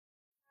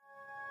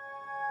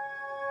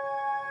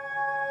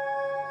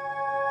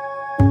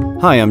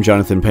Hi, I'm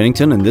Jonathan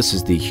Pennington, and this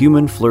is the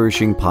Human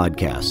Flourishing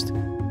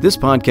Podcast. This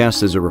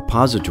podcast is a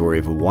repository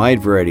of a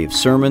wide variety of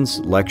sermons,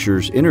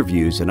 lectures,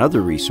 interviews, and other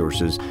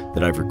resources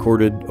that I've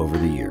recorded over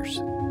the years.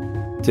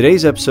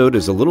 Today's episode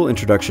is a little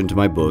introduction to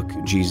my book,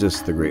 Jesus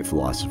the Great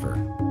Philosopher.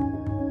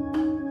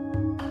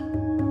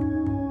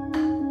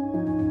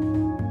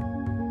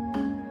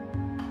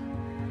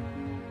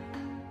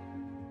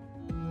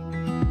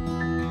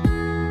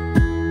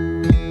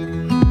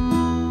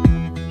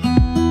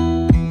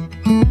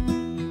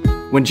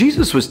 When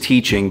Jesus was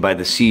teaching by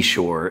the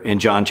seashore in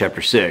John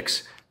chapter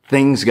 6,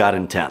 things got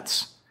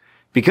intense.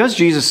 Because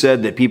Jesus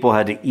said that people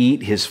had to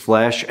eat his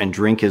flesh and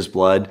drink his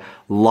blood,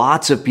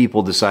 lots of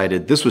people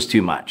decided this was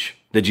too much,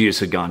 that Jesus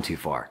had gone too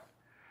far.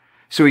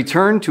 So he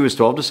turned to his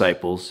 12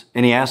 disciples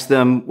and he asked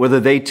them whether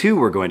they too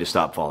were going to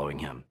stop following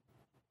him.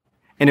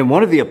 And in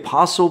one of the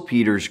Apostle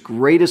Peter's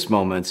greatest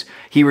moments,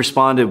 he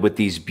responded with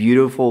these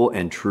beautiful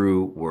and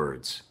true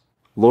words.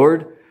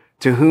 "Lord,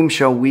 to whom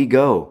shall we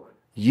go?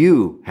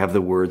 You have the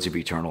words of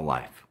eternal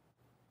life."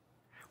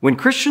 When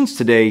Christians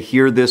today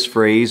hear this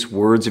phrase,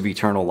 words of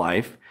eternal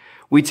life,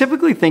 we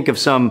typically think of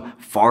some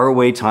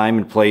faraway time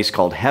and place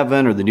called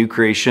heaven or the new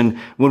creation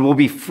when we'll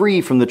be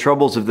free from the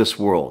troubles of this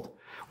world.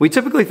 We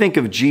typically think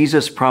of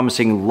Jesus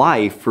promising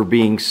life for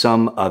being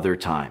some other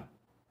time.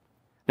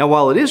 Now,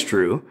 while it is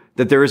true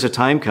that there is a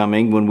time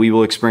coming when we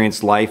will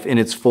experience life in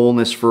its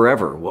fullness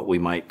forever, what we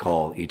might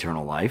call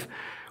eternal life,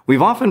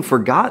 we've often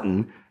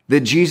forgotten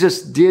that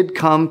Jesus did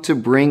come to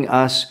bring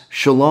us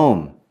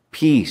shalom,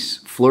 peace,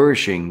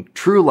 flourishing,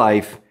 true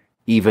life,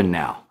 even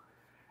now.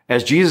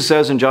 As Jesus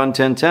says in John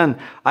 10:10,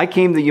 "I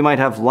came that you might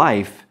have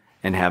life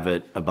and have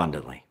it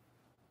abundantly."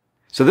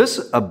 So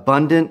this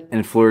abundant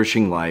and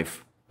flourishing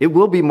life, it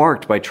will be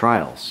marked by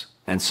trials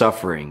and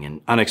suffering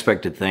and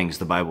unexpected things,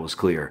 the Bible is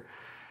clear.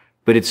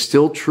 But it's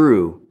still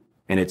true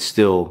and it's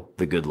still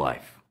the good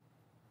life.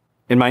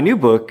 In my new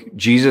book,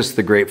 Jesus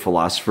the Great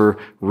Philosopher,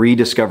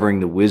 Rediscovering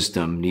the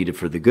Wisdom Needed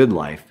for the Good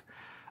Life,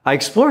 I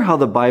explore how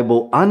the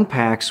Bible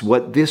unpacks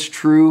what this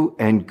true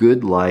and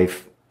good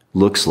life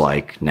looks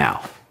like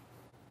now.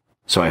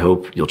 So I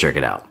hope you'll check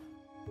it out.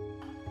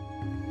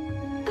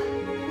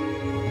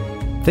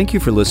 Thank you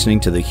for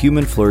listening to the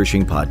Human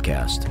Flourishing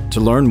Podcast.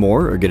 To learn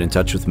more or get in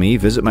touch with me,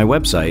 visit my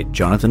website,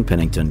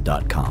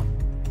 jonathanpennington.com.